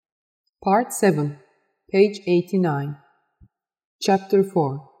Part 7, page 89. Chapter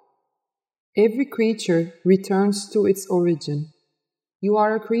 4. Every creature returns to its origin. You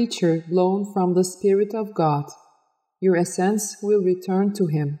are a creature blown from the Spirit of God. Your essence will return to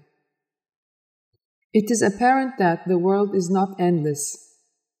Him. It is apparent that the world is not endless.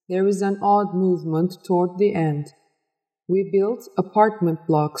 There is an odd movement toward the end. We build apartment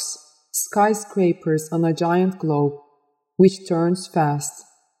blocks, skyscrapers on a giant globe, which turns fast.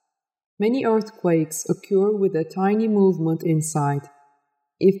 Many earthquakes occur with a tiny movement inside.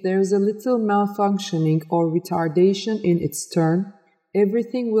 If there is a little malfunctioning or retardation in its turn,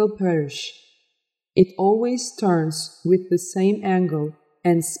 everything will perish. It always turns with the same angle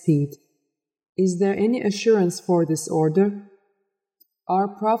and speed. Is there any assurance for this order? Our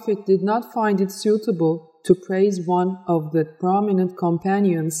prophet did not find it suitable to praise one of the prominent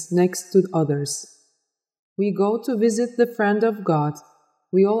companions next to others. We go to visit the friend of God.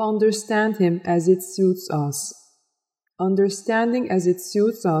 We all understand him as it suits us. Understanding as it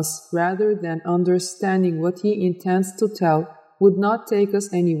suits us rather than understanding what he intends to tell would not take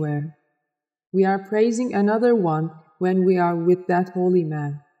us anywhere. We are praising another one when we are with that holy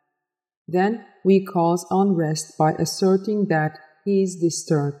man. Then we cause unrest by asserting that he is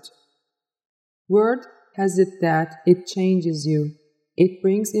disturbed. Word has it that it changes you. It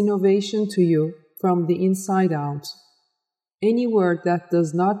brings innovation to you from the inside out. Any word that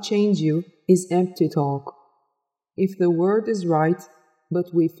does not change you is empty talk. If the word is right,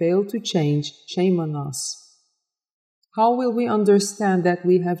 but we fail to change, shame on us. How will we understand that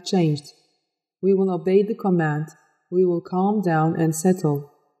we have changed? We will obey the command, we will calm down and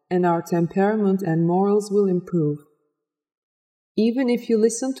settle, and our temperament and morals will improve. Even if you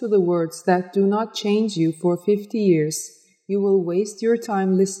listen to the words that do not change you for 50 years, you will waste your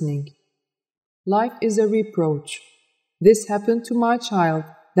time listening. Life is a reproach. This happened to my child,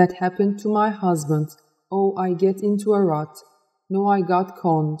 that happened to my husband. Oh, I get into a rut. No, I got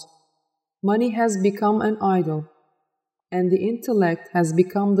conned. Money has become an idol, and the intellect has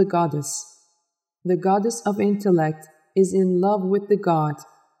become the goddess. The goddess of intellect is in love with the god.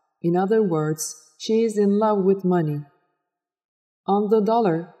 In other words, she is in love with money. On the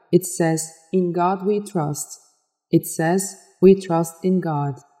dollar, it says, "In God we trust." It says, "We trust in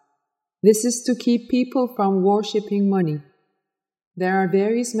God." This is to keep people from worshipping money. There are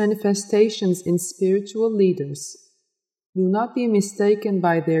various manifestations in spiritual leaders. Do not be mistaken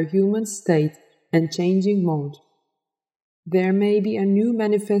by their human state and changing mode. There may be a new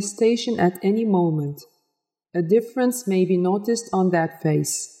manifestation at any moment. A difference may be noticed on that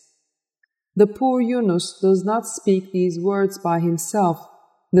face. The poor Yunus does not speak these words by himself.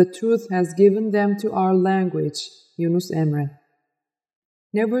 The truth has given them to our language, Yunus Emre.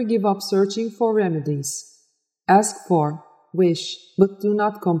 Never give up searching for remedies. Ask for, wish, but do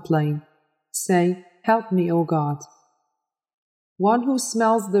not complain. Say, "Help me, O God." One who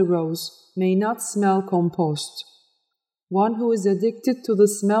smells the rose may not smell compost. One who is addicted to the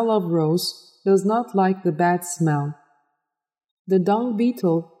smell of rose does not like the bad smell. The dung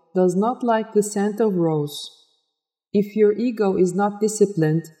beetle does not like the scent of rose. If your ego is not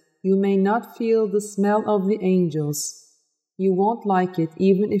disciplined, you may not feel the smell of the angels. You won't like it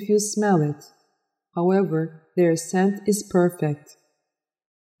even if you smell it. However, their scent is perfect.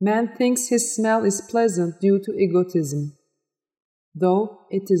 Man thinks his smell is pleasant due to egotism, though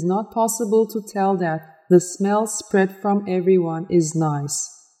it is not possible to tell that the smell spread from everyone is nice.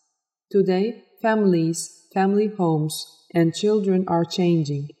 Today, families, family homes, and children are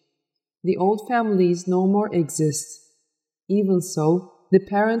changing. The old families no more exist. Even so, the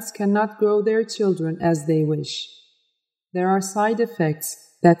parents cannot grow their children as they wish. There are side effects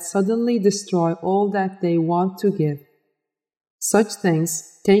that suddenly destroy all that they want to give. Such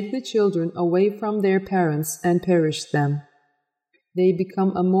things take the children away from their parents and perish them. They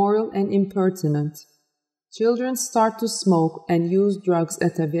become immoral and impertinent. Children start to smoke and use drugs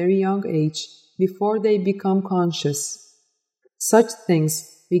at a very young age before they become conscious. Such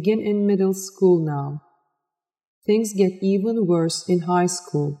things begin in middle school now. Things get even worse in high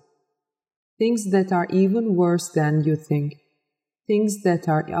school. Things that are even worse than you think. Things that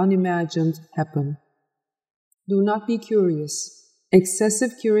are unimagined happen. Do not be curious.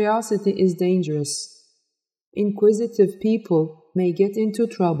 Excessive curiosity is dangerous. Inquisitive people may get into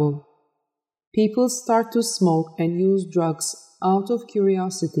trouble. People start to smoke and use drugs out of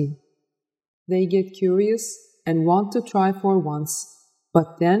curiosity. They get curious and want to try for once,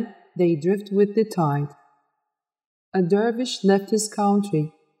 but then they drift with the tide. A dervish left his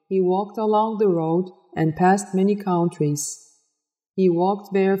country. He walked along the road and passed many countries. He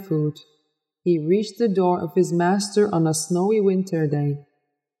walked barefoot. He reached the door of his master on a snowy winter day.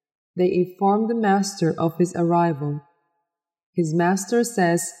 They inform the master of his arrival. His master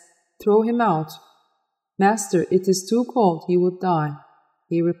says, "Throw him out." "Master, it is too cold, he would die."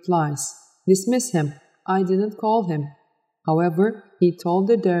 He replies, "Dismiss him, I didn't call him." However, he told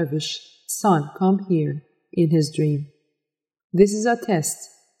the dervish, "Son, come here," in his dream. This is a test,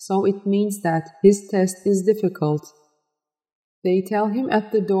 so it means that his test is difficult. They tell him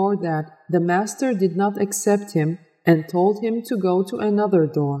at the door that the master did not accept him and told him to go to another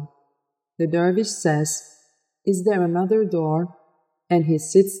door. The dervish says, "Is there another door?" And he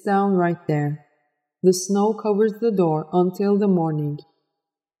sits down right there. The snow covers the door until the morning.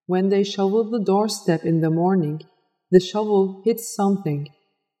 When they shovel the doorstep in the morning, the shovel hits something.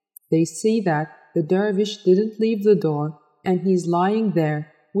 They see that the dervish didn't leave the door and he's lying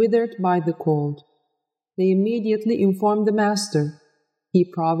there, withered by the cold. They immediately inform the master. He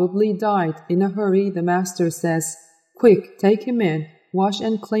probably died in a hurry. The master says, "Quick, take him in, wash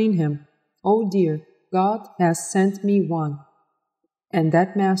and clean him. Oh dear, God has sent me one." And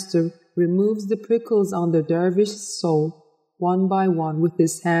that master removes the prickles on the dervish's soul, one by one with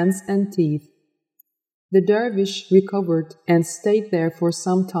his hands and teeth. The dervish recovered and stayed there for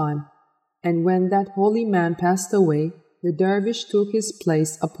some time, and when that holy man passed away, the dervish took his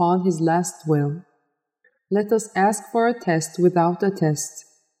place upon his last will. Let us ask for a test without a test.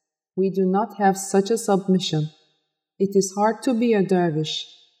 We do not have such a submission. It is hard to be a dervish.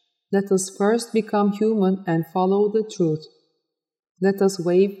 Let us first become human and follow the truth. Let us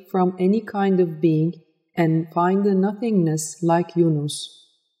wave from any kind of being and find the nothingness like Yunus.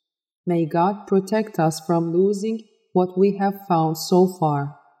 May God protect us from losing what we have found so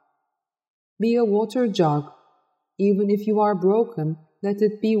far. Be a water jug. Even if you are broken, let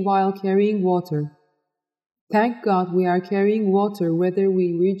it be while carrying water. Thank God we are carrying water whether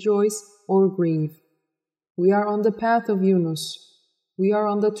we rejoice or grieve. We are on the path of Yunus. We are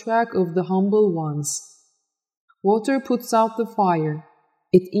on the track of the humble ones. Water puts out the fire.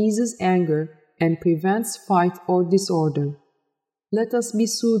 It eases anger and prevents fight or disorder. Let us be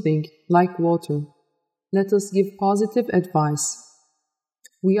soothing like water. Let us give positive advice.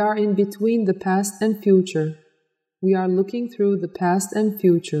 We are in between the past and future. We are looking through the past and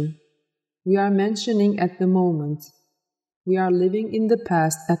future. We are mentioning at the moment. We are living in the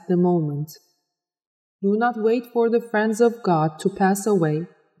past at the moment. Do not wait for the friends of God to pass away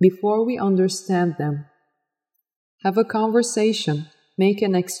before we understand them. Have a conversation, make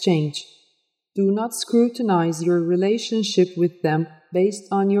an exchange. Do not scrutinize your relationship with them based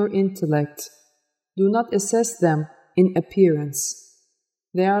on your intellect. Do not assess them in appearance.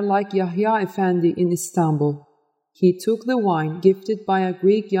 They are like Yahya Efendi in Istanbul. He took the wine gifted by a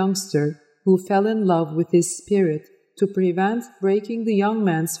Greek youngster who fell in love with his spirit to prevent breaking the young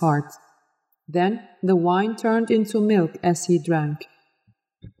man's heart. Then the wine turned into milk as he drank.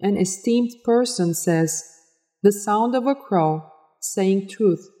 An esteemed person says, "The sound of a crow saying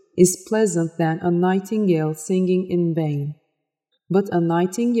truth is pleasant than a nightingale singing in vain. But a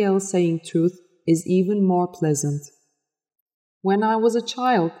nightingale saying truth is even more pleasant." When I was a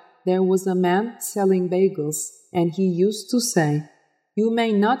child, there was a man selling bagels, and he used to say, "You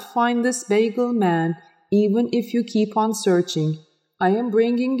may not find this bagel man even if you keep on searching. I am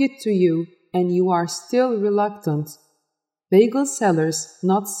bringing it to you, and you are still reluctant." Bagel sellers,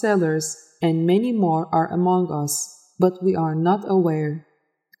 not sellers, and many more are among us, but we are not aware.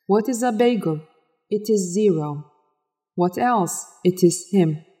 What is a bagel? It is zero. What else? It is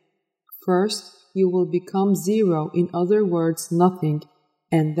him. First, you will become zero, in other words, nothing,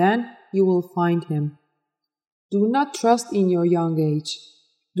 and then you will find him. Do not trust in your young age.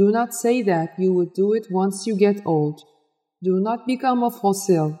 Do not say that you would do it once you get old. Do not become a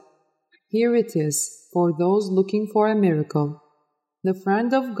fossil. Here it is, for those looking for a miracle. The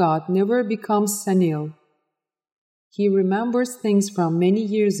friend of God never becomes senile. He remembers things from many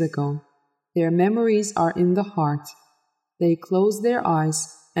years ago. Their memories are in the heart. They close their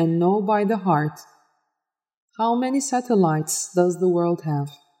eyes and know by the heart. How many satellites does the world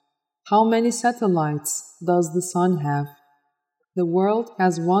have? How many satellites does the sun have? The world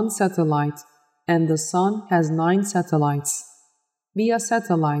has one satellite, and the sun has 9 satellites. Be a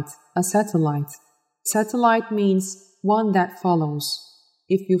satellite, a satellite. Satellite means one that follows.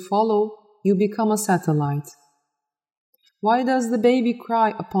 If you follow, you become a satellite. Why does the baby cry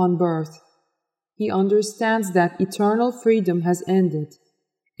upon birth? He understands that eternal freedom has ended,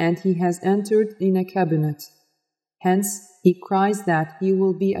 and he has entered in a cabinet. Hence, he cries that he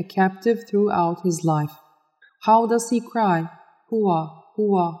will be a captive throughout his life. How does he cry? Hua,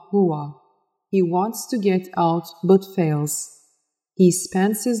 hua, hua. He wants to get out but fails. He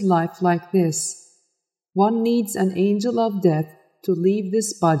spends his life like this. One needs an angel of death to leave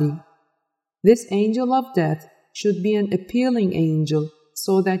this body. This angel of death should be an appealing angel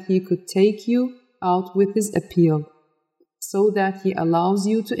so that he could take you out with his appeal, so that he allows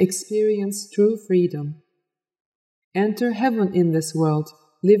you to experience true freedom. Enter heaven in this world,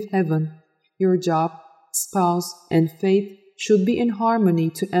 live heaven. Your job, spouse, and faith should be in harmony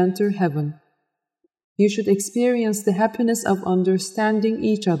to enter heaven. You should experience the happiness of understanding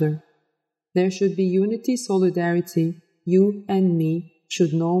each other. There should be unity, solidarity. You and me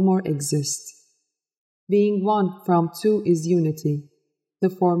should no more exist. Being one from two is unity. The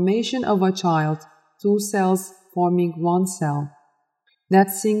formation of a child, two cells forming one cell.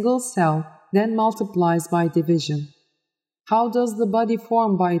 That single cell then multiplies by division. How does the body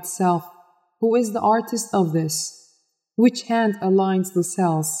form by itself? Who is the artist of this? Which hand aligns the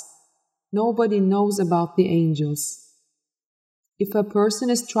cells? Nobody knows about the angels. If a person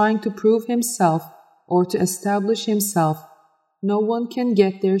is trying to prove himself or to establish himself, no one can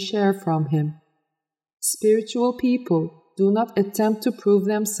get their share from him. Spiritual people do not attempt to prove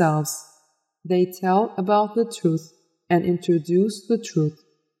themselves. They tell about the truth and introduce the truth.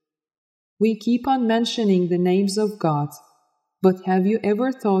 We keep on mentioning the names of God, but have you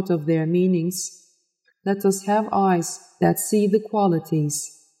ever thought of their meanings? Let us have eyes that see the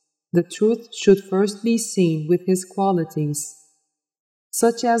qualities. The truth should first be seen with his qualities,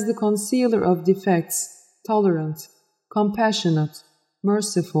 such as the concealer of defects, tolerant, compassionate,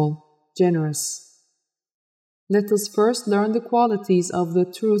 merciful, generous. Let us first learn the qualities of the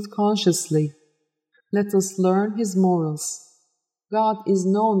truth consciously. Let us learn his morals. God is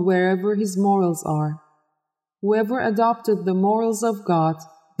known wherever his morals are. Whoever adopted the morals of God,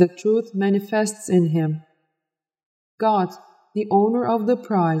 the truth manifests in him. God, the owner of the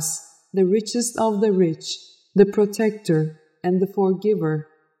prize, the richest of the rich, the protector and the forgiver,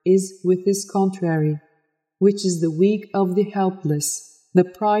 is with his contrary, which is the weak of the helpless, the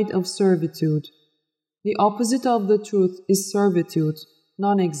pride of servitude. The opposite of the truth is servitude,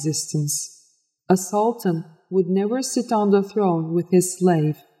 non-existence. A sultan would never sit on the throne with his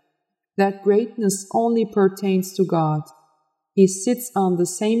slave. That greatness only pertains to God. He sits on the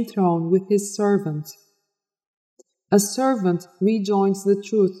same throne with his servant. A servant rejoins the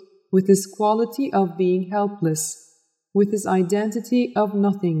truth with his quality of being helpless, with his identity of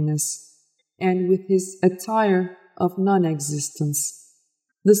nothingness, and with his attire of non-existence.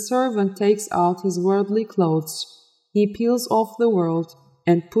 The servant takes out his worldly clothes. He peels off the world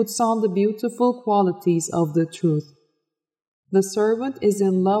and puts on the beautiful qualities of the truth. The servant is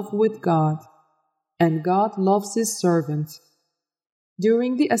in love with God, and God loves his servant.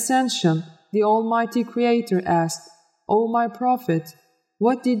 During the ascension, the Almighty Creator asked, "O my Prophet,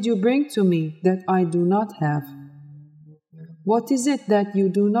 what did you bring to me that I do not have?" "What is it that you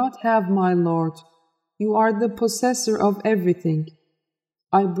do not have, my Lord? You are the possessor of everything."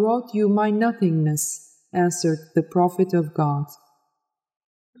 "I brought you my nothingness," answered the Prophet of God.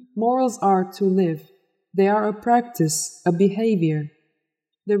 Morals are to live. They are a practice, a behavior.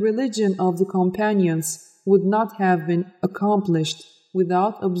 The religion of the companions would not have been accomplished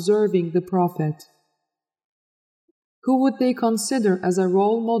without observing the Prophet. Who would they consider as a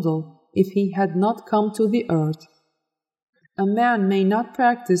role model if he had not come to the earth? A man may not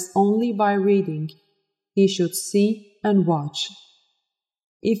practice only by reading. He should see and watch.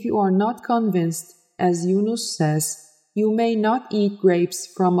 If you are not convinced, as Yunus says, you may not eat grapes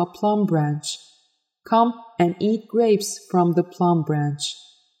from a plum branch. Come and eat grapes from the plum branch.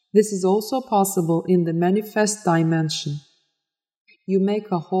 This is also possible in the manifest dimension. You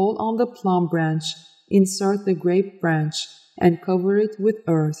make a hole on the plum branch, insert the grape branch, and cover it with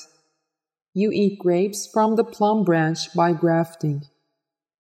earth. You eat grapes from the plum branch by grafting.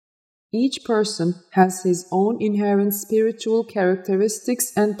 Each person has his own inherent spiritual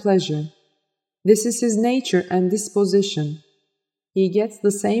characteristics and pleasure. This is his nature and disposition. He gets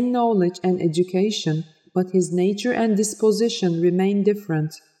the same knowledge and education, but his nature and disposition remain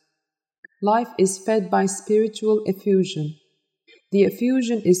different. Life is fed by spiritual effusion. The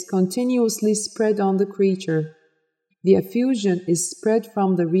effusion is continuously spread on the creature. The effusion is spread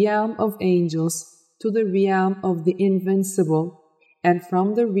from the realm of angels to the realm of the invincible, and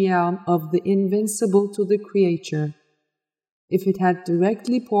from the realm of the invincible to the creature. If it had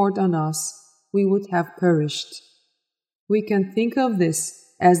directly poured on us, we would have perished. We can think of this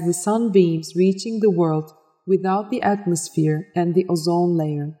as the sunbeams reaching the world without the atmosphere and the ozone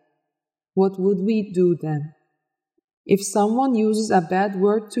layer. What would we do then? If someone uses a bad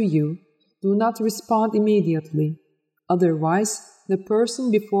word to you, do not respond immediately. Otherwise, the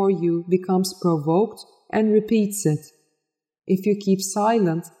person before you becomes provoked and repeats it. If you keep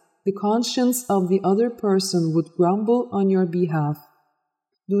silent, the conscience of the other person would grumble on your behalf.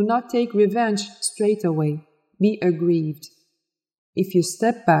 Do not take revenge straight away. Be aggrieved. If you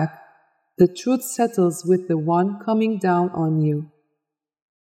step back, the truth settles with the one coming down on you.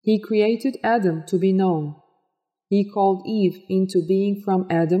 He created Adam to be known. He called Eve into being from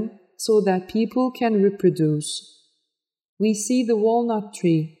Adam so that people can reproduce. We see the walnut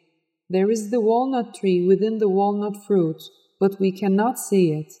tree. There is the walnut tree within the walnut fruit, but we cannot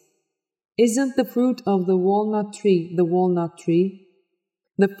see it. Isn't the fruit of the walnut tree the walnut tree?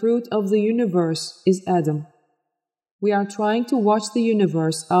 The fruit of the universe is Adam. We are trying to watch the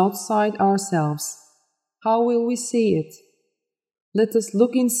universe outside ourselves. How will we see it? Let us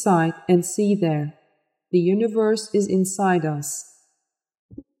look inside and see there. The universe is inside us.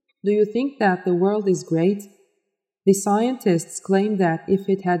 Do you think that the world is great? The scientists claim that if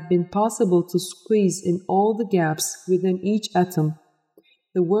it had been possible to squeeze in all the gaps within each atom,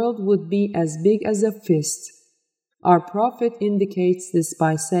 the world would be as big as a fist. Our prophet indicates this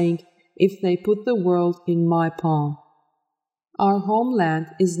by saying, "If they put the world in my palm." Our homeland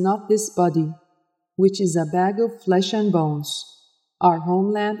is not this body, which is a bag of flesh and bones. Our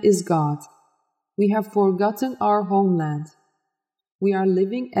homeland is God. We have forgotten our homeland. We are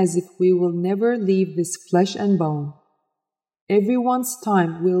living as if we will never leave this flesh and bone. Everyone's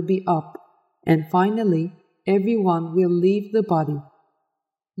time will be up, and finally, everyone will leave the body.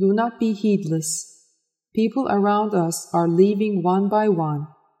 Do not be heedless. People around us are leaving one by one,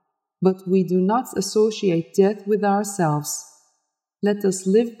 but we do not associate death with ourselves. Let us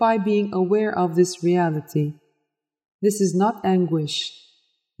live by being aware of this reality. This is not anguish.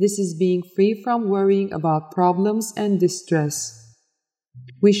 This is being free from worrying about problems and distress.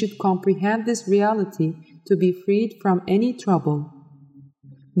 We should comprehend this reality to be freed from any trouble.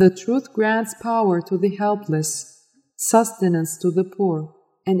 The truth grants power to the helpless, sustenance to the poor,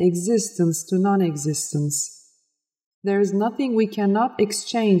 and existence to non-existence. There is nothing we cannot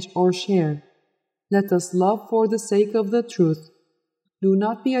exchange or share. Let us love for the sake of the truth. Do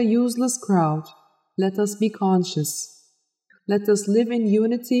not be a useless crowd. Let us be conscious. Let us live in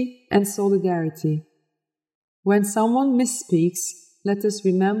unity and solidarity. When someone misspeaks, let us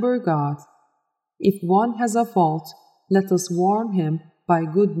remember God. If one has a fault, let us warn him by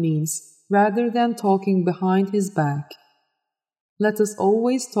good means rather than talking behind his back. Let us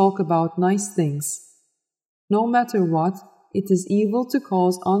always talk about nice things. No matter what, it is evil to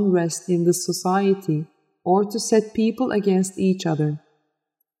cause unrest in the society or to set people against each other.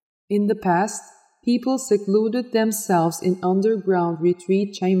 In the past, people secluded themselves in underground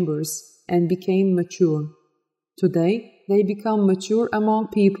retreat chambers and became mature. Today, they become mature among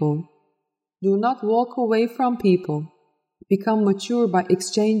people. Do not walk away from people. Become mature by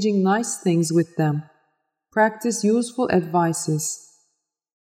exchanging nice things with them. Practice useful advices.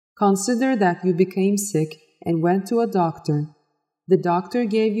 Consider that you became sick and went to a doctor. The doctor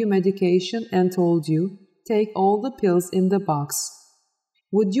gave you medication and told you, "Take all the pills in the box."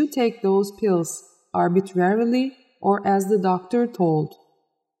 Would you take those pills arbitrarily or as the doctor told?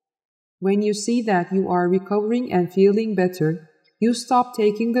 When you see that you are recovering and feeling better, you stop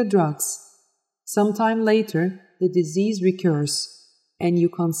taking the drugs. Sometime later, the disease recurs, and you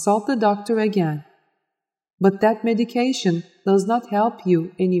consult the doctor again. But that medication does not help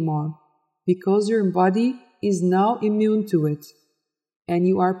you anymore, because your body is now immune to it, and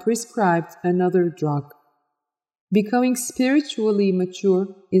you are prescribed another drug. Becoming spiritually mature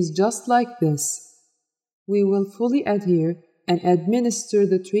is just like this. We will fully adhere and administer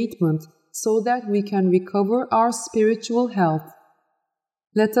the treatment so that we can recover our spiritual health.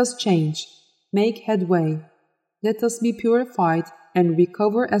 Let us change, make headway. Let us be purified and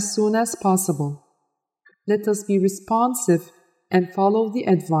recover as soon as possible. Let us be responsive and follow the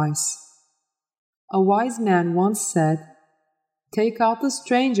advice. A wise man once said, "Take out the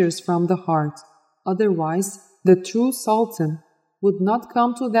strangers from the heart, otherwise the true sultan would not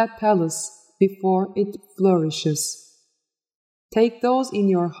come to that palace before it flourishes." Take those in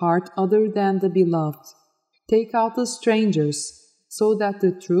your heart other than the beloved. Take out the strangers, so that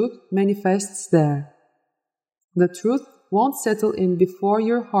the truth manifests there. The truth won't settle in before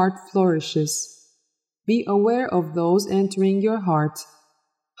your heart flourishes. Be aware of those entering your heart: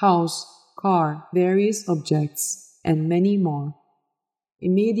 house, car, various objects, and many more.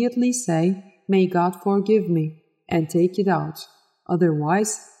 Immediately say, "May God forgive me," and take it out.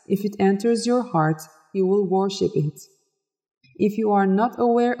 Otherwise, if it enters your heart, you will worship it. If you are not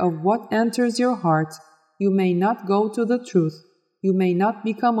aware of what enters your heart, you may not go to the truth. You may not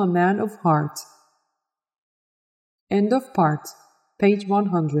become a man of heart. End of part. Page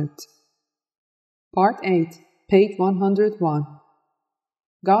 100. Part 8, page 101.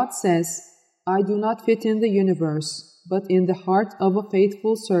 God says, I do not fit in the universe, but in the heart of a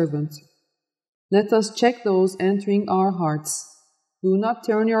faithful servant. Let us check those entering our hearts. Do not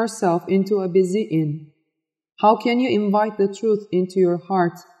turn yourself into a busy inn. How can you invite the truth into your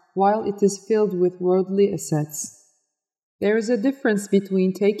heart while it is filled with worldly assets? There is a difference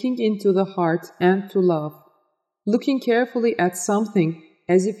between taking into the heart and to love. Looking carefully at something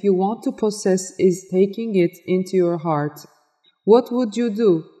as if you want to possess is taking it into your heart. What would you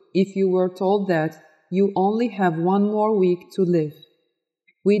do if you were told that you only have 1 more week to live?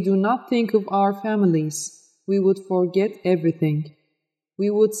 We do not think of our families. We would forget everything. We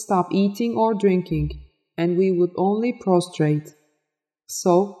would stop eating or drinking, and we would only prostrate.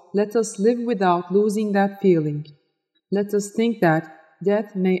 So let us live without losing that feeling. Let us think that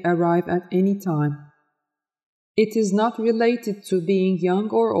death may arrive at any time. It is not related to being young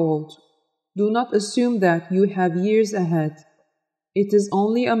or old. Do not assume that you have years ahead. It is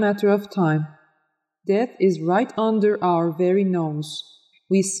only a matter of time. Death is right under our very nose.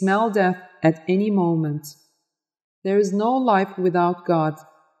 We smell death at any moment. There is no life without God.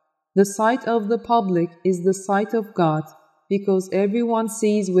 The sight of the public is the sight of God, because everyone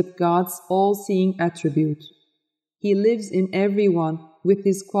sees with God's all-seeing attribute. He lives in everyone with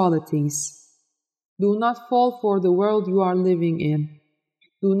his qualities. Do not fall for the world you are living in.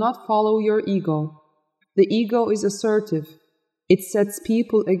 Do not follow your ego. The ego is assertive. It sets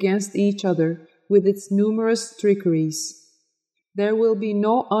people against each other with its numerous trickeries. There will be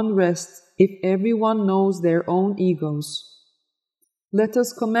no unrest if everyone knows their own egos. Let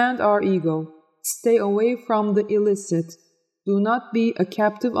us command our ego. Stay away from the illicit. Do not be a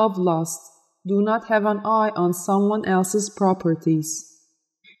captive of lust. Do not have an eye on someone else's properties.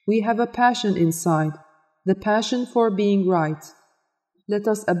 We have a passion inside, the passion for being right. Let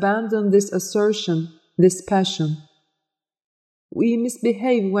us abandon this assertion, this passion. We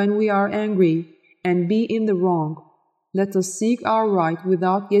misbehave when we are angry and be in the wrong. Let us seek our right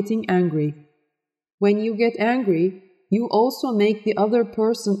without getting angry. When you get angry, you also make the other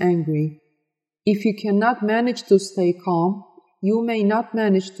person angry. If you cannot manage to stay calm, you may not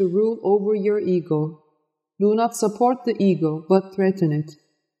manage to rule over your ego. Do not support the ego, but threaten it.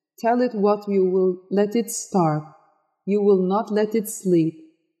 Tell it what you will let it starve. You will not let it sleep.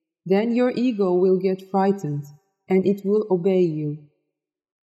 Then your ego will get frightened, and it will obey you.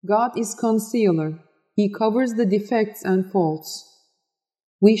 God is concealer. He covers the defects and faults.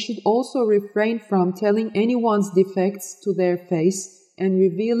 We should also refrain from telling anyone's defects to their face and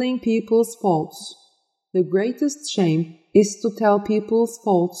revealing people's faults. The greatest shame is to tell people's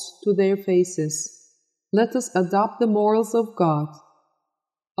faults to their faces. Let us adopt the morals of God.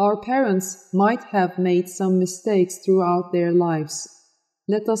 Our parents might have made some mistakes throughout their lives.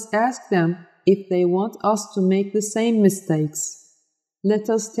 Let us ask them if they want us to make the same mistakes. Let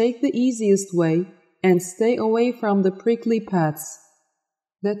us take the easiest way and stay away from the prickly paths.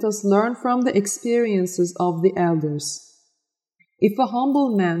 Let us learn from the experiences of the elders. If a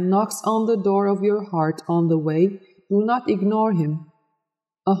humble man knocks on the door of your heart on the way, do not ignore him.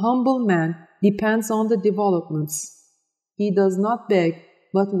 A humble man depends on the developments. He does not beg,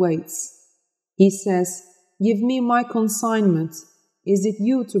 but waits. He says, "Give me my consignment. Is it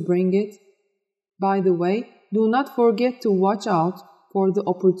you to bring it?" By the way, do not forget to watch out for the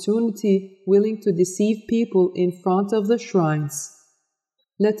opportunity willing to deceive people in front of the shrines.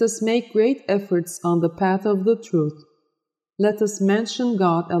 Let us make great efforts on the path of the truth. Let us mention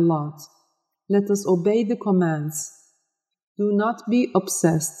God a lot. Let us obey the commands. Do not be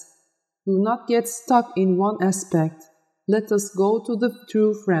obsessed. Do not get stuck in one aspect. Let us go to the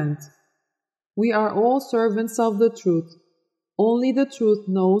true friend. We are all servants of the truth. Only the truth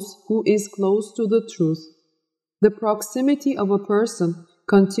knows who is close to the truth. The proximity of a person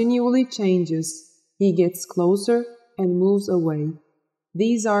continually changes. He gets closer and moves away.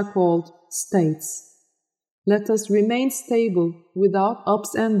 These are called states. Let us remain stable without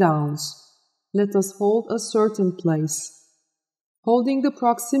ups and downs. Let us hold a certain place. Holding the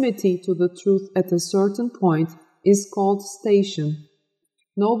proximity to the truth at a certain point is called station.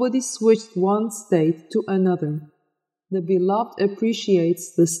 Nobody switched one state to another. The beloved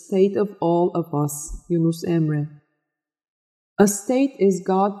appreciates the state of all of us. Yunus Emre. A state is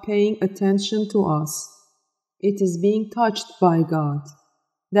God paying attention to us. It is being touched by God.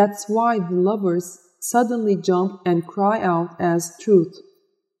 That's why the lovers suddenly jump and cry out as truth.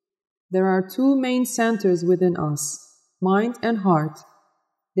 There are two main centers within us, mind and heart.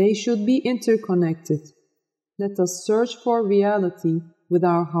 They should be interconnected. Let us search for reality with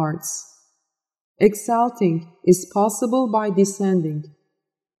our hearts. Exalting is possible by descending.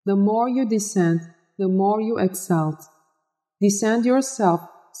 The more you descend, the more you exalt. Descend yourself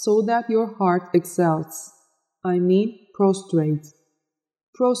so that your heart exalts. I mean prostrate.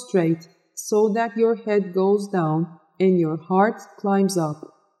 Prostrate, so that your head goes down and your heart climbs up.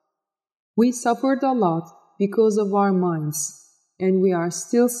 We suffered a lot because of our minds, and we are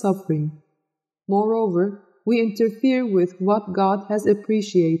still suffering. Moreover, we interfere with what God has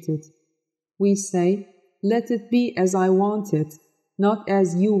appreciated. We say, "Let it be as I want it, not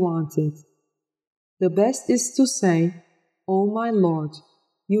as you want it." The best is to say, "O my Lord,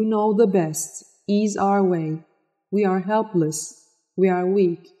 you know the best, ease our way. We are helpless, we are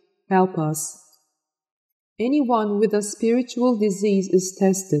weak, help us." Anyone with a spiritual disease is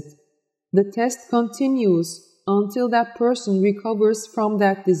tested. The test continues until that person recovers from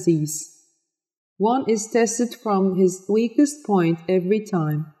that disease. One is tested from his weakest point every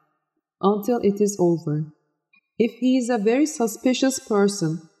time, until it is over. If he is a very suspicious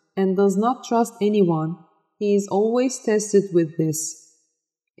person and does not trust anyone, he is always tested with this.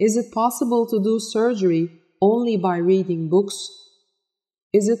 Is it possible to do surgery only by reading books?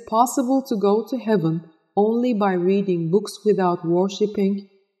 Is it possible to go to heaven only by reading books without worshipping?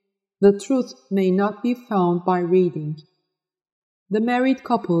 The truth may not be found by reading. The married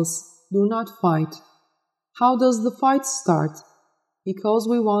couples do not fight. How does the fight start? Because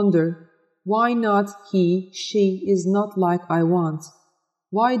we wonder, why not he, she is not like I want?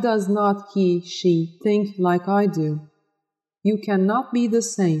 Why does not he, she think like I do? You cannot be the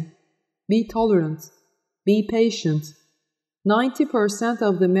same. Be tolerant. Be patient. 90%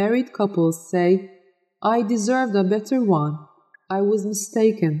 of the married couples say, "I deserved a better one. I was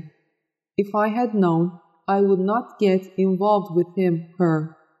mistaken. If I had known, I would not get involved with him,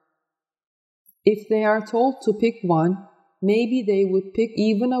 her." If they are told to pick one, maybe they would pick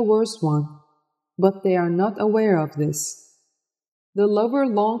even a worse one, but they are not aware of this. The lover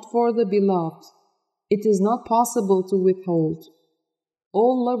longed for the beloved. It is not possible to withhold.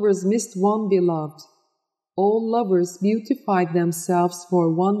 All lovers missed one beloved. All lovers beautified themselves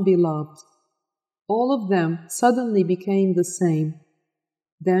for one beloved. All of them suddenly became the same.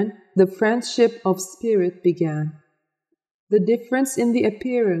 Then the friendship of spirit began. The difference in the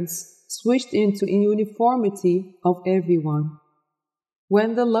appearance switched into uniformity of everyone.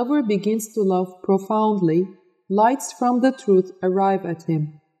 When the lover begins to love profoundly, lights from the truth arrive at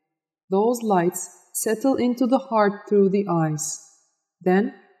him. Those lights settle into the heart through the eyes.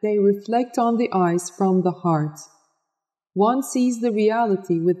 Then they reflect on the eyes from the heart. One sees the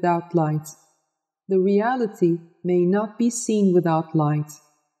reality without light. The reality may not be seen without light.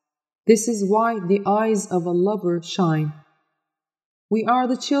 This is why the eyes of a lover shine. We are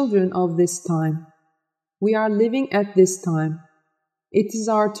the children of this time. We are living at this time. It is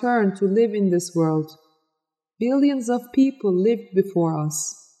our turn to live in this world. Billions of people lived before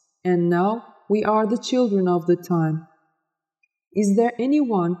us, and now we are the children of the time. Is there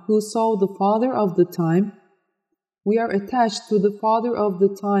anyone who saw the Father of the time? We are attached to the Father of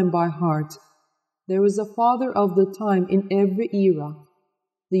the time by heart. There is a Father of the time in every era.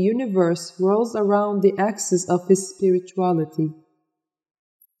 The universe rolls around the axis of his spirituality.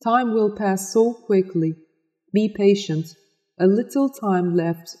 Time will pass so quickly. Be patient. A little time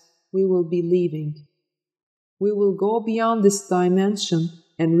left, we will be leaving. We will go beyond this dimension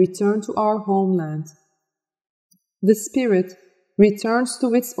and return to our homeland. The spirit returns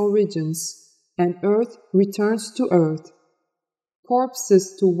to its origins, and earth returns to earth.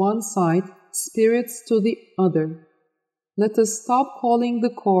 Corpses to one side, spirits to the other. Let us stop calling the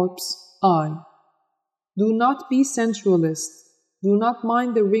corpse I. Do not be sensualist. Do not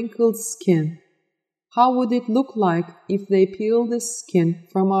mind the wrinkled skin. How would it look like if they peeled the skin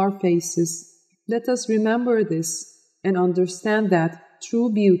from our faces? Let us remember this and understand that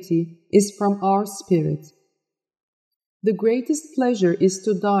true beauty is from our spirit. The greatest pleasure is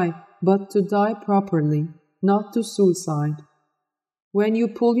to die, but to die properly, not to suicide. When you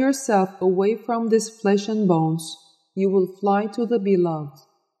pull yourself away from this flesh and bones, you will fly to the beloved.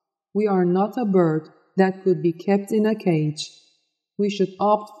 We are not a bird that could be kept in a cage. We should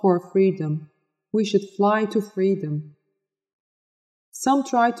opt for freedom. We should fly to freedom. Some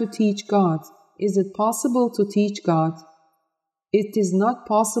try to teach God. Is it possible to teach God? It is not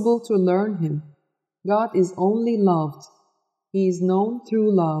possible to learn Him. God is only loved. He is known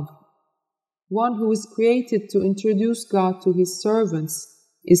through love. One who is created to introduce God to His servants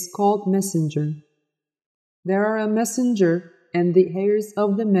is called messenger. There are a messenger and the heirs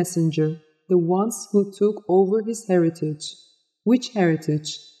of the messenger, the ones who took over his heritage. Which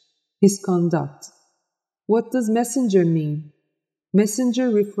heritage? His conduct. What does messenger mean? Messenger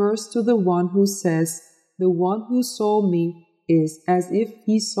refers to the one who says, "The one who saw me is as if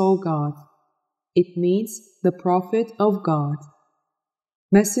he saw God." It means the prophet of God.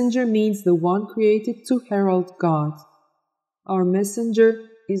 Messenger means the one created to herald God. Our messenger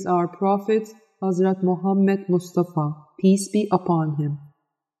is our Prophet, Hazrat Muhammad Mustafa, peace be upon him.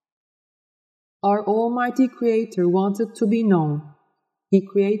 Our Almighty Creator wanted to be known. He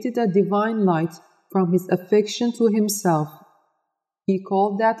created a divine light from His affection to Himself. He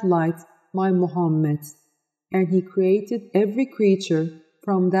called that light my Muhammad, and He created every creature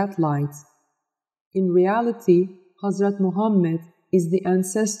from that light. In reality, Hazrat Muhammad is the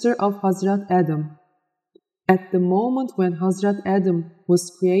ancestor of Hazrat Adam. At the moment when Hazrat Adam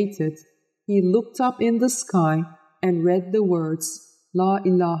was created, he looked up in the sky and read the words, La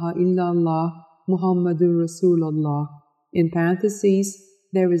ilaha illallah Muhammadur Rasulullah. In parentheses,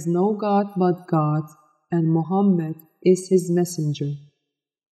 there is no God but God, and Muhammad is His messenger.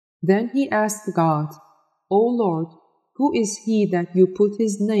 Then he asked God, O Lord, who is he that you put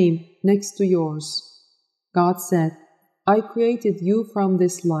his name next to yours? God said, I created you from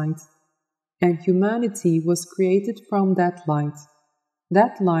this light, and humanity was created from that light.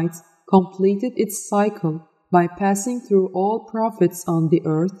 That light completed its cycle by passing through all prophets on the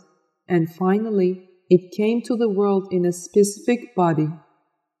earth, and finally it came to the world in a specific body.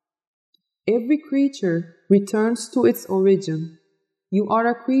 Every creature returns to its origin. You are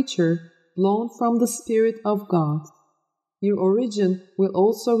a creature blown from the Spirit of God. Your origin will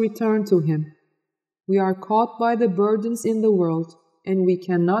also return to Him. We are caught by the burdens in the world, and we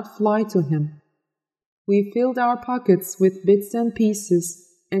cannot fly to Him. We filled our pockets with bits and pieces,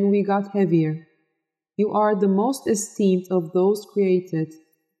 and we got heavier. You are the most esteemed of those created.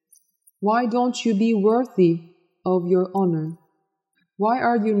 Why don't you be worthy of your honor? Why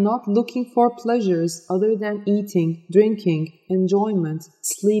are you not looking for pleasures other than eating, drinking, enjoyment,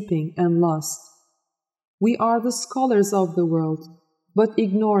 sleeping, and lust? We are the scholars of the world, but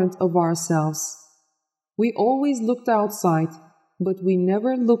ignorant of ourselves. We always looked outside, but we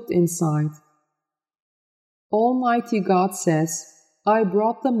never looked inside. Almighty God says, I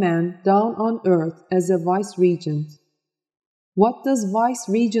brought the man down on earth as a vice-regent. What does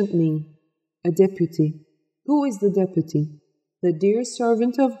vice-regent mean? A deputy. Who is the deputy? The dear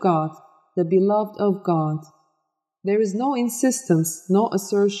servant of God, the beloved of God. There is no insistence, no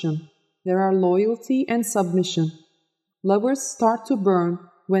assertion. There are loyalty and submission. Lovers start to burn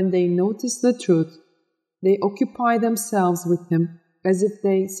when they notice the truth. They occupy themselves with him as if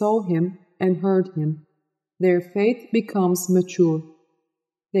they saw him and heard him. Their faith becomes mature.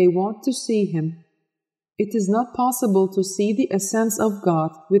 They want to see him. It is not possible to see the essence of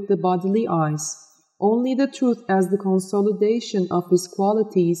God with the bodily eyes. Only the truth as the consolidation of His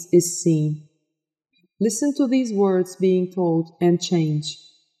qualities is seen. Listen to these words being told and change.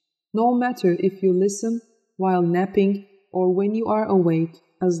 No matter if you listen while napping or when you are awake,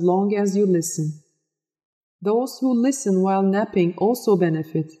 as long as you listen. Those who listen while napping also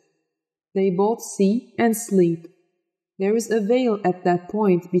benefit. They both see and sleep. There is a veil at that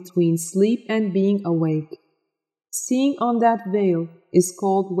point between sleep and being awake. Seeing on that veil is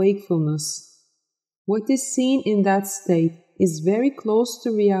called wakefulness. What is seen in that state is very close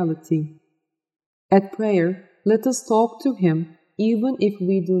to reality. At prayer, let us talk to Him even if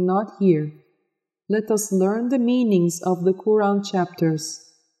we do not hear. Let us learn the meanings of the Quran chapters.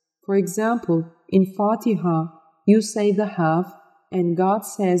 For example, in Fatiha, you say the half and God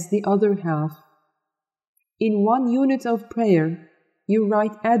says the other half. In one unit of prayer, you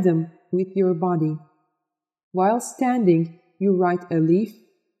write Adam with your body. While standing, you write Alif.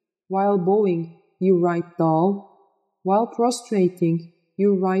 While bowing, you write Dal. While prostrating,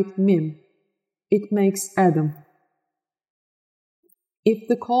 you write Mim. It makes Adam. If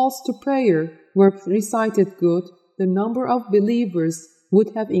the calls to prayer were recited good, the number of believers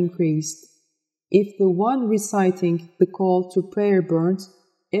would have increased. If the one reciting the call to prayer burned,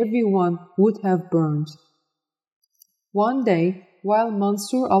 everyone would have burned. One day, while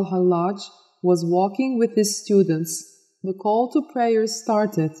Mansur al-Hallaj was walking with his students, the call to prayer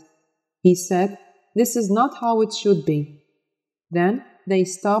started. He said, "This is not how it should be." Then they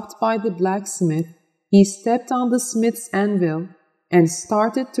stopped by the blacksmith. He stepped on the smith's anvil and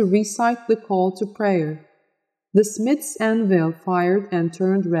started to recite the call to prayer. The smith's anvil fired and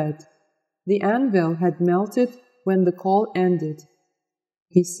turned red. The anvil had melted when the call ended.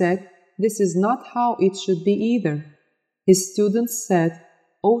 He said, "This is not how it should be either." His students said,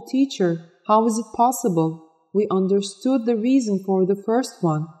 "O teacher, how is it possible? We understood the reason for the first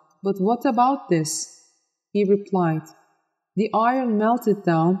one, but what about this?" He replied, "The iron melted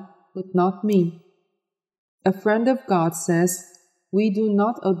down, but not me." A friend of God says, "We do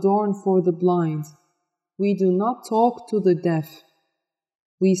not adorn for the blind. We do not talk to the deaf.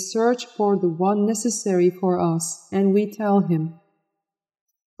 We search for the one necessary for us, and we tell him."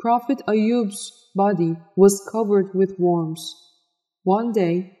 Prophet Ayub's body was covered with worms. One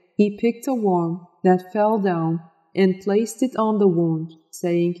day he picked a worm that fell down and placed it on the wound,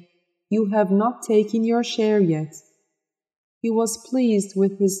 saying, "You have not taken your share yet." He was pleased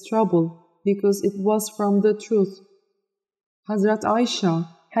with his trouble because it was from the truth. Hazrat Aisha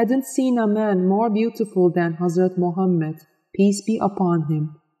hadn't seen a man more beautiful than Hazrat Muhammad, peace be upon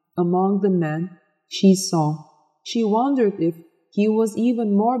him, among the men she saw. She wondered if he was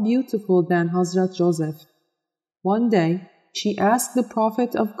even more beautiful than Hazrat Joseph. One day she asked the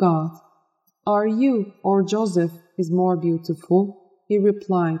Prophet of God, "Are you or Joseph is more beautiful?" He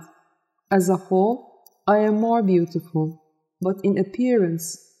replied, "As a whole, I am more beautiful, but in appearance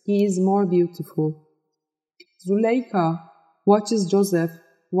he is more beautiful." Zuleika watches Joseph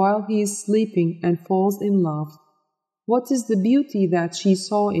while he is sleeping and falls in love. What is the beauty that she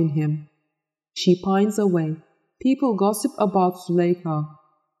saw in him? She pines away. People gossip about Zuleika.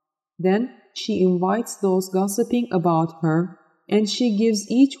 Then she invites those gossiping about her, and she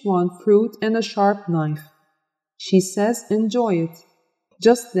gives each one fruit and a sharp knife. She says, "Enjoy it."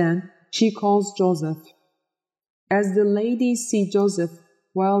 Just then she calls Joseph. As the ladies see Joseph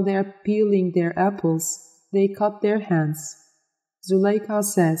while they are peeling their apples, they cut their hands. Zuleika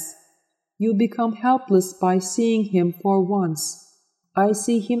says, "You become helpless by seeing him for once. I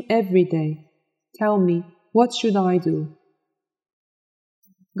see him every day. Tell me, what should I do?"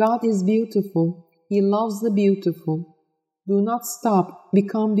 God is beautiful. He loves the beautiful. Do not stop.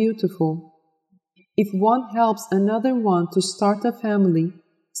 Become beautiful. If one helps another one to start a family,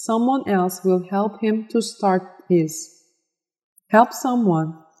 someone else will help him to start his. Help someone,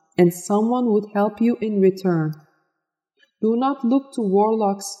 and someone would help you in return. Do not look to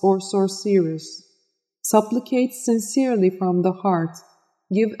warlocks or sorcerers. Supplicate sincerely from the heart.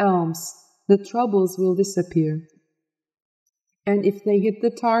 Give alms. The troubles will disappear. And if they hit the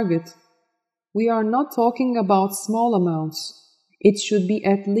target, we are not talking about small amounts. It should be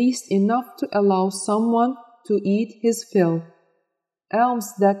at least enough to allow someone to eat his fill. Alms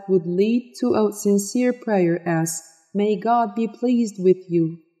that would lead to a sincere prayer as, "May God be pleased with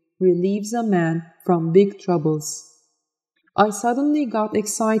you," relieves a man from big troubles. I suddenly got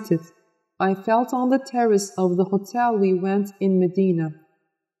excited. I felt on the terrace of the hotel we went in Medina.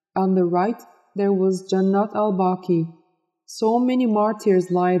 On the right, there was Jannat al-Baqi. So many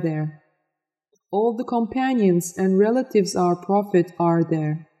martyrs lie there. All the companions and relatives of our Prophet are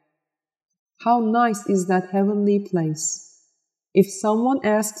there. How nice is that heavenly place! If someone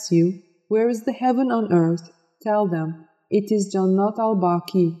asks you, "Where is the heaven on earth?" tell them, "It is Jannat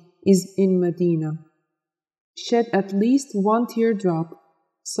al-Baqi, is in Medina." Shed at least one teardrop,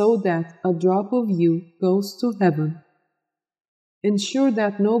 so that a drop of you goes to heaven. Ensure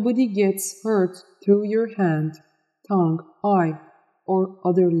that nobody gets hurt through your hand, tongue, eye, or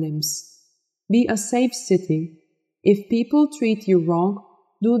other limbs. Be a safe city. If people treat you wrong,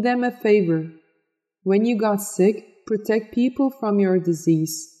 do them a favor. When you got sick, protect people from your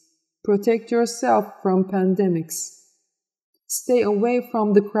disease. Protect yourself from pandemics. Stay away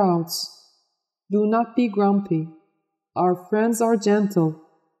from the crowds. Do not be grumpy. Our friends are gentle.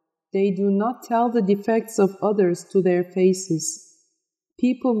 They do not tell the defects of others to their faces.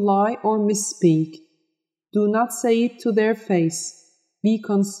 People lie or misspeak. Do not say it to their face. Be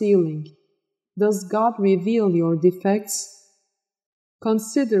concealing. Does God reveal your defects?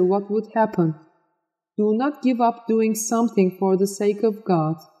 Consider what would happen. Do not give up doing something for the sake of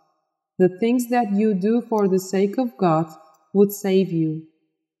God. The things that you do for the sake of God would save you.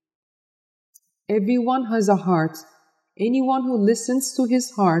 Everyone has a heart. Anyone who listens to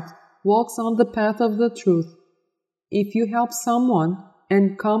his heart walks on the path of the truth. If you help someone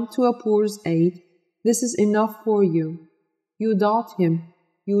and come to a poor's aid, this is enough for you. You doubt him,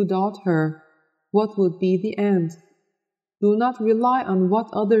 you doubt her. What would be the end? Do not rely on what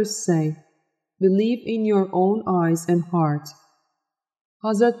others say. Believe in your own eyes and heart.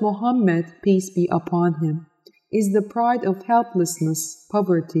 Hazrat Muhammad, peace be upon him, is the pride of helplessness,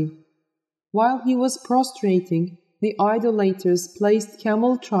 poverty. While he was prostrating, the idolaters placed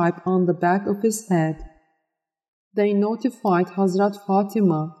camel tripe on the back of his head. They notified Hazrat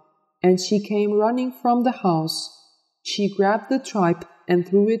Fatima, and she came running from the house. She grabbed the tripe and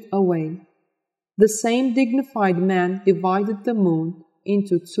threw it away. The same dignified man divided the moon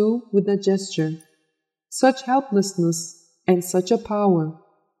into two with a gesture. Such helplessness and such a power.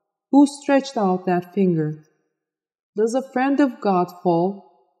 Who stretched out that finger? Does a friend of God fall?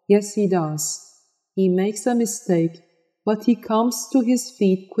 Yes, he does. He makes a mistake, but he comes to his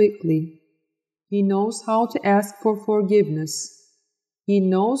feet quickly. He knows how to ask for forgiveness. He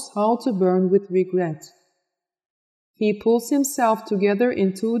knows how to burn with regret. He pulls himself together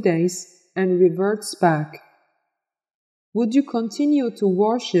in 2 days and reverts back. Would you continue to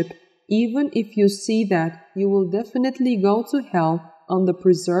worship even if you see that you will definitely go to hell on the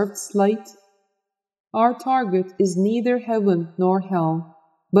preserved slate? Our target is neither heaven nor hell,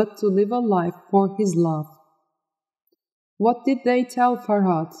 but to live a life for His love. What did they tell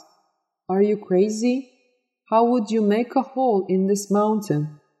Farhat? Are you crazy? How would you make a hole in this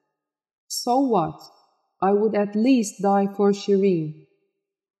mountain? So what? I would at least die for Shireen.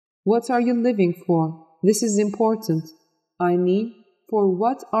 What are you living for? This is important. I mean, for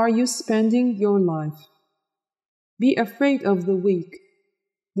what are you spending your life? Be afraid of the weak.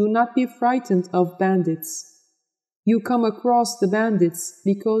 Do not be frightened of bandits. You come across the bandits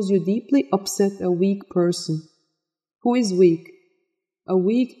because you deeply upset a weak person. Who is weak? A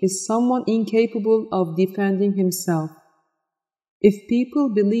weak is someone incapable of defending himself. If people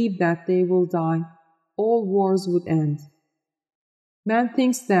believe that they will die, all wars would end. Man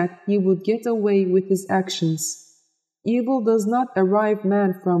thinks that he would get away with his actions. Evil does not arrive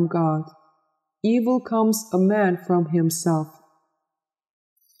man from God. Evil comes a man from himself.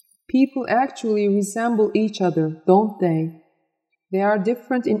 People actually resemble each other, don't they? They are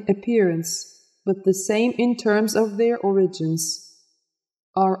different in appearance, but the same in terms of their origins.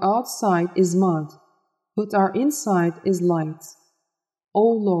 Our outside is mud, but our inside is light. O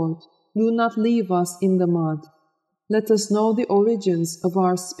Lord, do not leave us in the mud. Let us know the origins of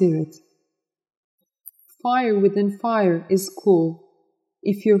our spirit. Fire within fire is cool.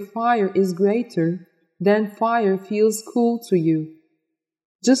 If your fire is greater, then fire feels cool to you.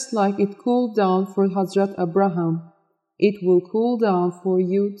 Just like it cooled down for Hazrat Abraham, it will cool down for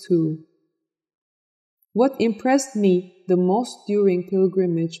you too. What impressed me the most during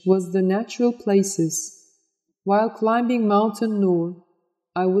pilgrimage was the natural places. While climbing Mountain Nur,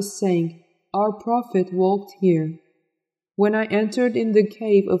 I was saying, our Prophet walked here. When I entered in the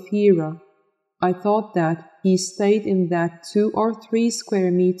cave of Hira, I thought that he stayed in that 2 or 3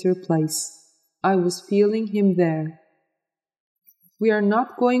 square meter place. I was feeling him there. We are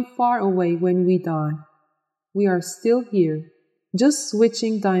not going far away when we die. We are still here, just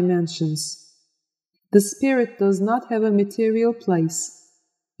switching dimensions. The spirit does not have a material place.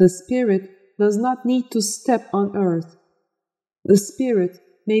 The spirit does not need to step on earth. The spirit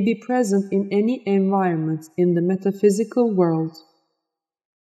may be present in any environment in the metaphysical world.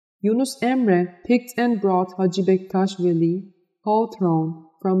 Yunus Emre picked and brought Hacı Bektaş Veli, Hawthorne,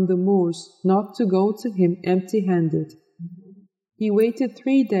 from the moors not to go to him empty-handed. He waited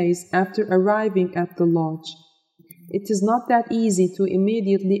 3 days after arriving at the lodge. It is not that easy to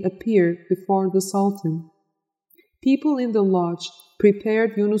immediately appear before the Sultan. People in the lodge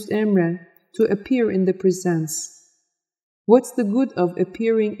prepared Yunus Emre to appear in the presence. What's the good of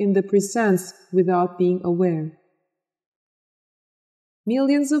appearing in the presence without being aware?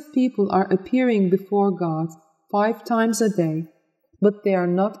 Millions of people are appearing before God 5 times a day, but they are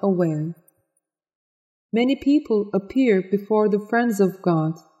not aware. Many people appear before the friends of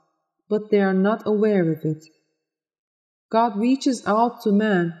God, but they are not aware of it. God reaches out to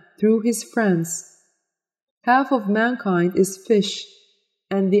man through his friends. Half of mankind is fish,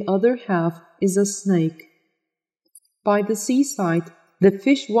 and the other half is a snake. By the seaside, the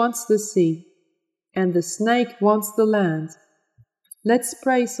fish wants the sea, and the snake wants the land. Let's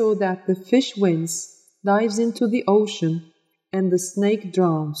pray so that the fish wins, dives into the ocean, and the snake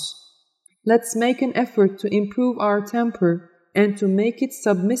drowns. Let's make an effort to improve our temper and to make it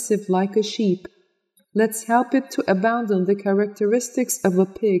submissive like a sheep. Let's help it to abandon the characteristics of a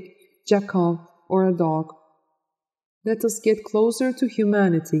pig, jackal, or a dog. Let us get closer to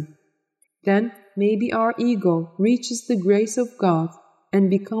humanity. Then maybe our ego reaches the grace of God and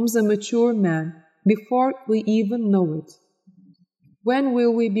becomes a mature man before we even know it. When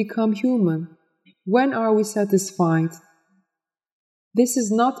will we become human? When are we satisfied? This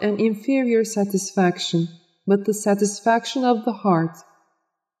is not an inferior satisfaction, but the satisfaction of the heart.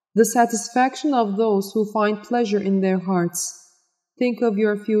 The satisfaction of those who find pleasure in their hearts. Think of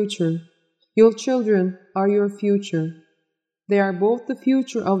your future. Your children are your future. They are both the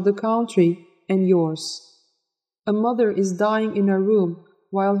future of the country and yours. A mother is dying in a room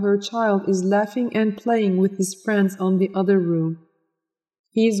while her child is laughing and playing with his friends on the other room.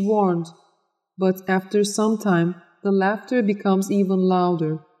 He is warned, but after some time, the laughter becomes even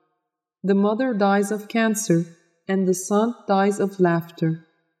louder. The mother dies of cancer, and the son dies of laughter.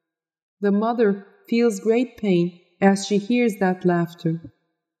 The mother feels great pain as she hears that laughter.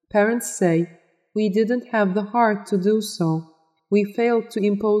 Parents say, "We didn't have the heart to do so. We failed to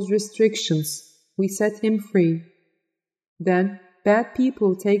impose restrictions. We set him free." Then bad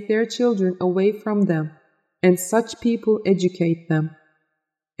people take their children away from them. and such people educate them.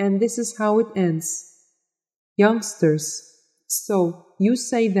 And this is how it ends. Youngsters, so you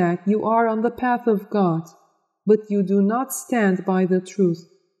say that you are on the path of God, but you do not stand by the truth.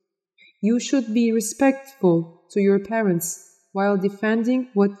 You should be respectful to your parents while defending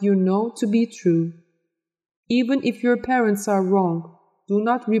what you know to be true. Even if your parents are wrong, do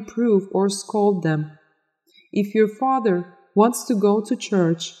not reprove or scold them. If your father wants to go to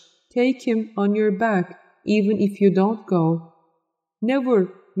church, take him on your back even if you don't go.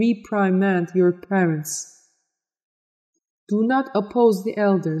 Never reprimand your parents. Do not oppose the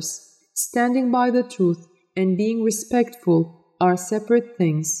elders. Standing by the truth and being respectful are separate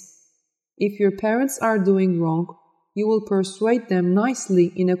things. If your parents are doing wrong, you will persuade them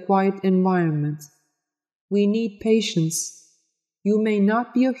nicely in a quiet environment. We need patience. You may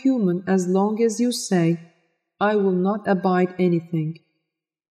not be a human as long as you say, I will not abide anything.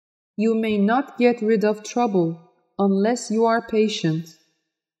 You may not get rid of trouble unless you are patient.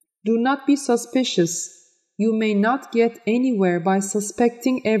 Do not be suspicious. You may not get anywhere by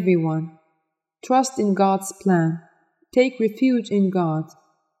suspecting everyone. Trust in God's plan. Take refuge in God.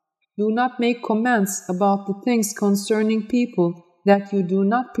 Do not make comments about the things concerning people that you do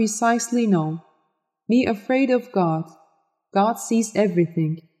not precisely know. Be afraid of God. God sees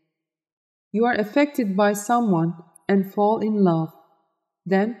everything. You are affected by someone and fall in love.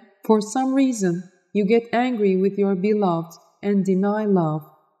 Then, for some reason, you get angry with your beloved and deny love.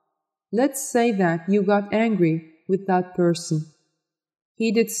 Let's say that you got angry with that person.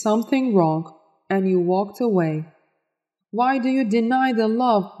 He did something wrong and you walked away. Why do you deny the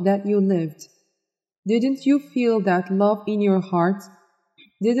love that you lived? Didn't you feel that love in your heart?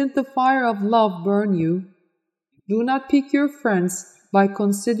 Didn't the fire of love burn you? Do not pick your friends by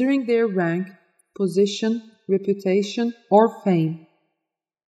considering their rank, position, reputation, or fame.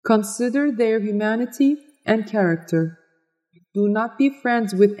 Consider their humanity and character. Do not be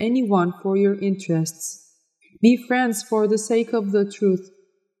friends with anyone for your interests. Be friends for the sake of the truth.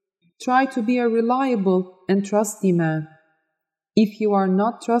 Try to be a reliable and trusty man. If you are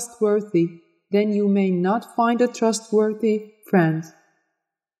not trustworthy, then you may not find a trustworthy friend.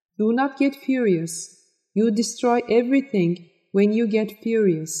 Do not get furious. You destroy everything when you get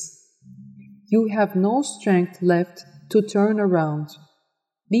furious. You have no strength left to turn around.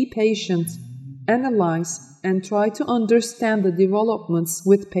 Be patient, analyze, and try to understand the developments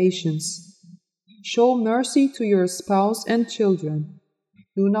with patience. Show mercy to your spouse and children.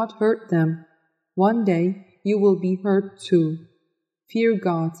 Do not hurt them. One day you will be hurt too. Fear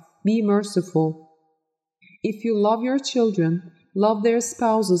God, be merciful. If you love your children, love their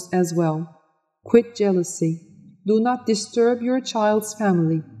spouses as well. Quit jealousy. Do not disturb your child's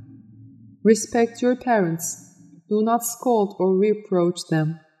family. Respect your parents. Do not scold or reproach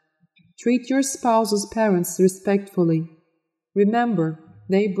them. Treat your spouse's parents respectfully. Remember,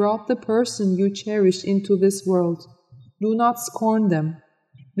 they brought the person you cherish into this world. Do not scorn them.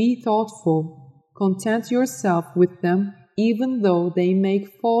 Be thoughtful. Content yourself with them, even though they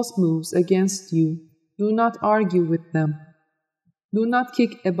make false moves against you. Do not argue with them. Do not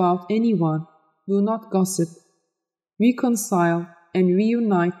kick about anyone. Do not gossip. Reconcile and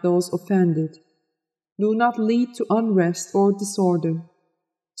reunite those offended. Do not lead to unrest or disorder.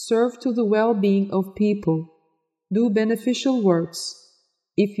 Serve to the well-being of people. Do beneficial works.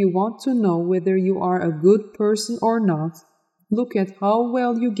 If you want to know whether you are a good person or not, look at how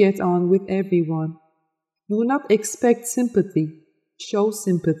well you get on with everyone. Do not expect sympathy. Show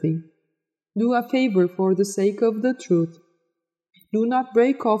sympathy. Do a favor for the sake of the truth. Do not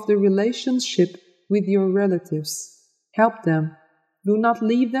break off the relationship with your relatives. Help them. Do not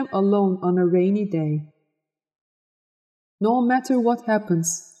leave them alone on a rainy day. No matter what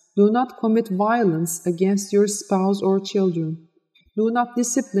happens, do not commit violence against your spouse or children. Do not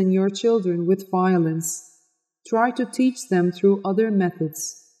discipline your children with violence. Try to teach them through other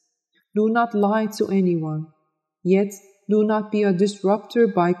methods. Do not lie to anyone. Yet, do not be a disruptor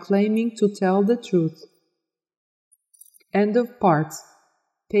by claiming to tell the truth. End of part.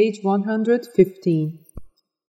 Page 115.